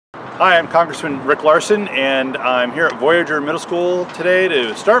Hi, I'm Congressman Rick Larsen, and I'm here at Voyager Middle School today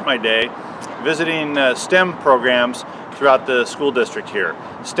to start my day visiting STEM programs throughout the school district here.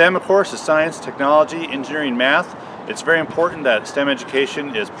 STEM, of course, is science, technology, engineering, math. It's very important that STEM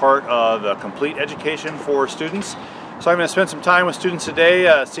education is part of a complete education for students. So I'm going to spend some time with students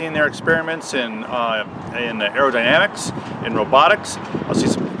today seeing their experiments in aerodynamics, in robotics. I'll see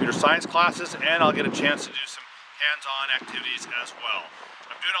some computer science classes, and I'll get a chance to do some hands-on activities as well.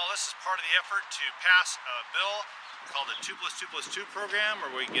 I'm doing all this as part of the effort to pass a bill called the 2+2+2 program, where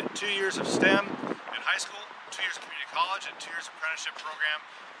we get 2 years of STEM in high school, 2 years of community college, and 2 years apprenticeship program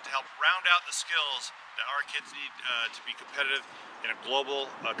to help round out the skills that our kids need to be competitive in a global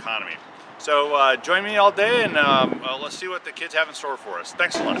economy. So join me all day, and let's see what the kids have in store for us.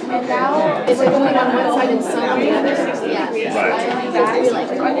 Thanks a lot. And now, is it going on one side and some on the other? Yes.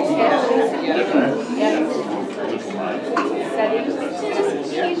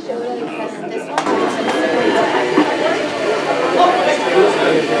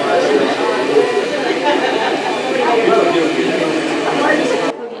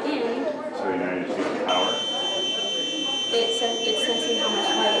 It's sensing how much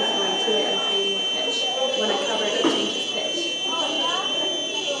light is going to it and creating a pitch. When I cover it, it changes pitch.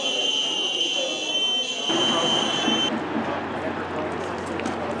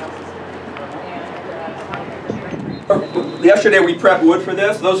 Yesterday we prepped wood for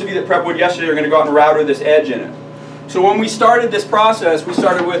this. Those of you that prepped wood yesterday are going to go out and router this edge in it. So when we started this process, we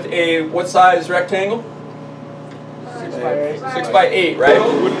started with a, what size rectangle? 6 by 8, right?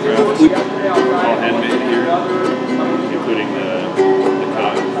 Woodcraft, all handmade here, including the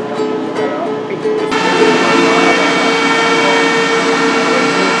cotton.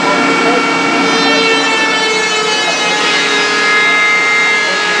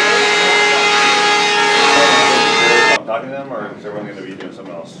 Talking to them, or is everyone going to be doing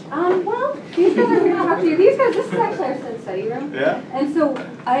something else? Well, these guys are going to talk to you. These guys, this is actually our STEM study room. Yeah. And so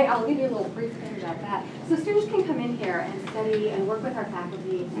I'll give you a little brief thing about that. So students can come in here and study and work with our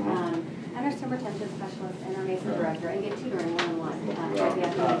faculty and our STEM retention specialist and our MESA director and get tutoring one-on-one.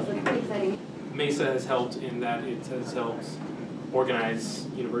 So it's pretty exciting. MESA has helped in that it has helped organize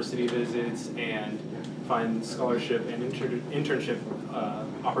university visits and find scholarship and internship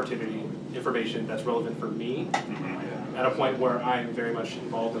opportunity information that's relevant for me at a point where I'm very much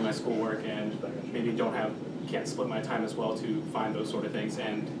involved in my schoolwork and maybe can't split my time as well to find those sort of things,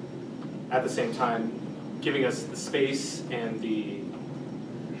 and at the same time giving us the space and the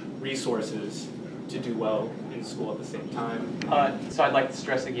resources to do well in school at the same time. So I'd like to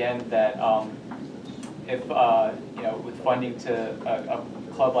stress again that if with funding to a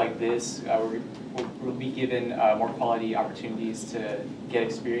club like this, we'll be given more quality opportunities to get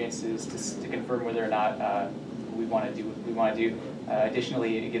experiences to confirm whether or not we want to do what we want to do.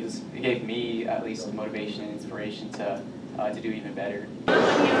 Additionally, it gave me at least motivation and inspiration to do even better.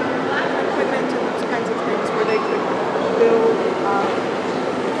 Equipment and those kinds of things where they could build.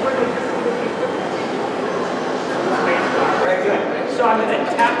 Very good. So I'm going to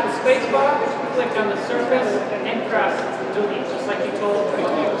tap the space bar, click on the surface, and press delete, just like you told me.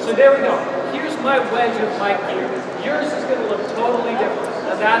 So there we go. Here's my wedge of my gear. Yours is going to look totally different.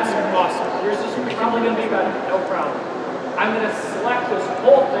 Now that's awesome. Yours is probably going to be better, no problem. I'm going to select this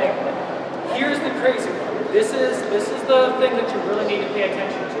whole thing. Here's the crazy part. This is the thing that you really need to pay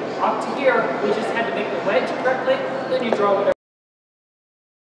attention to. Up to here, we just had to make the wedge correctly, then you draw whatever.